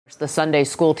The Sunday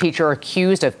school teacher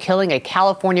accused of killing a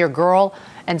California girl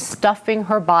and stuffing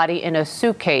her body in a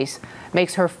suitcase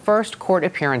makes her first court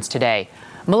appearance today.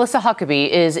 Melissa Huckaby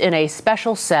is in a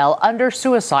special cell under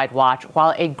suicide watch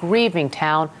while a grieving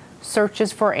town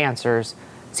searches for answers.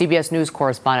 CBS News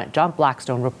correspondent John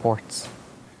Blackstone reports.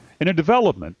 In a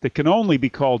development that can only be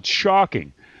called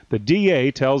shocking, the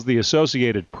DA tells the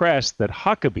Associated Press that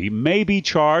Huckaby may be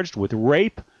charged with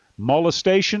rape,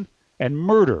 molestation, and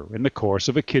murder in the course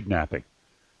of a kidnapping.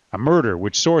 A murder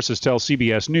which sources tell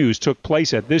CBS News took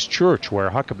place at this church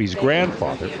where Huckaby's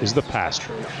grandfather is the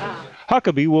pastor.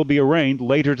 Huckaby will be arraigned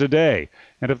later today,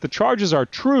 and if the charges are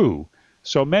true,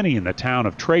 so many in the town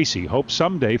of Tracy hope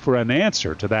someday for an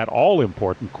answer to that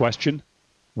all-important question,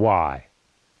 why?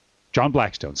 John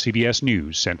Blackstone, CBS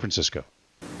News, San Francisco.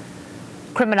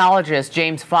 Criminologist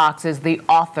James Fox is the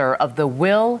author of The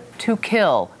Will to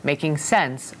Kill, Making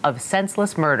Sense of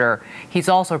Senseless Murder. He's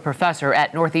also a professor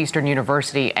at Northeastern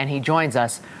University, and he joins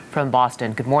us from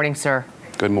Boston. Good morning, sir.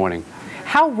 Good morning.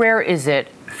 How rare is it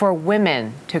for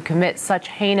women to commit such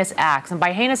heinous acts? And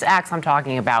by heinous acts, I'm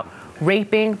talking about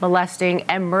raping, molesting,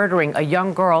 and murdering a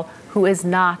young girl who is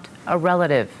not a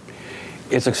relative.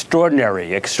 It's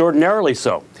extraordinary, extraordinarily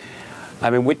so. I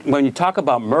mean, when you talk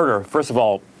about murder, first of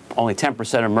all, only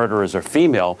 10% of murderers are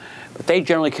female, but they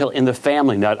generally kill in the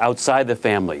family, not outside the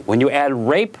family. When you add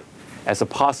rape as a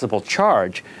possible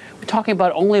charge, we're talking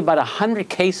about only about 100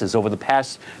 cases over the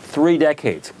past 3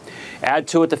 decades. Add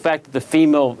to it the fact that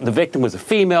the victim was a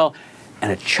female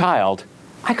and a child.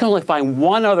 I can only find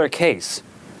one other case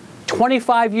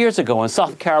 25 years ago in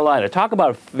South Carolina. Talk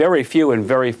about very few and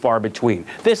very far between.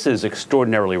 This is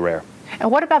extraordinarily rare. And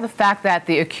what about the fact that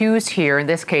the accused here, in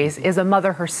this case, is a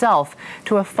mother herself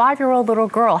to a 5-year-old little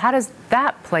girl? How does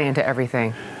that play into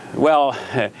everything? Well,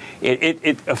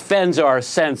 it offends our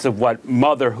sense of what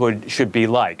motherhood should be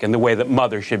like and the way that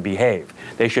mothers should behave.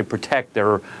 They should protect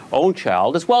their own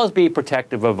child as well as be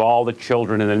protective of all the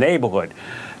children in the neighborhood,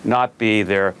 not be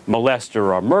their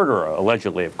molester or murderer,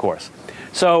 allegedly, of course.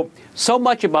 So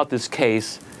much about this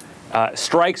case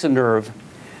strikes a nerve.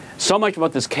 So much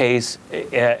about this case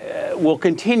will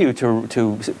continue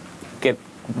to get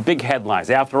big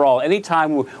headlines. After all,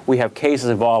 anytime we have cases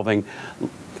involving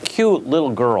cute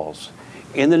little girls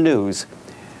in the news,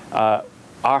 our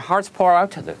hearts pour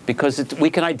out to them because we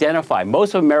can identify.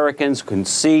 Most Americans can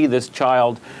see this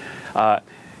child.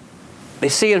 They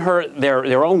see in her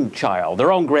their own child,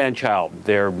 their own grandchild,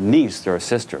 their niece, their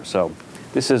sister. So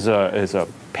this is a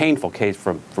painful case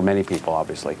for many people,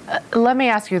 obviously. Let me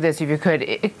ask you this, if you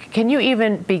could. Can you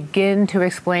even begin to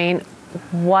explain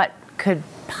what could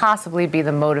possibly be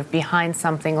the motive behind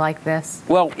something like this?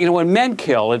 Well, you know, when men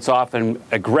kill, it's often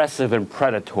aggressive and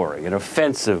predatory, an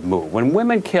offensive move. When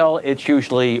women kill, it's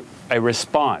usually a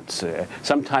response,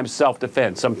 sometimes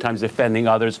self-defense, sometimes defending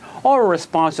others, or a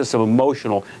response to some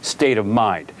emotional state of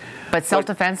mind. But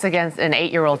self-defense against an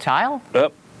 8-year-old child?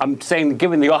 I'm saying,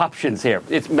 given the options here,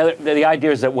 the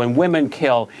idea is that when women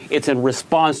kill, it's in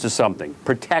response to something,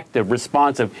 protective,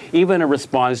 responsive, even a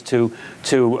response to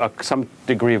some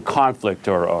degree of conflict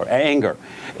or anger.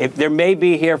 There may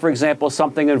be here, for example,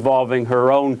 something involving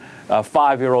her own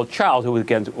 5-year-old child who,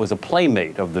 again, was a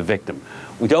playmate of the victim.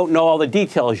 We don't know all the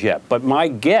details yet, but my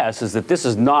guess is that this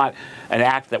is not an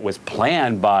act that was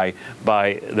planned by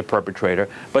the perpetrator,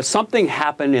 but something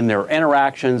happened in their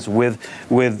interactions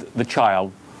with the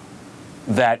child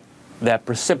that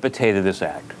precipitated this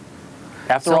act.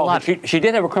 After all, she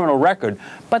did have a criminal record,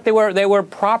 but they were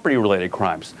property-related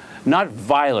crimes, not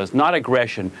violence, not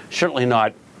aggression, certainly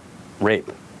not rape.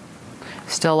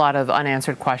 Still a lot of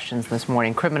unanswered questions this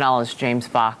morning. Criminologist James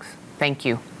Fox, thank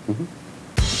you. Mm-hmm.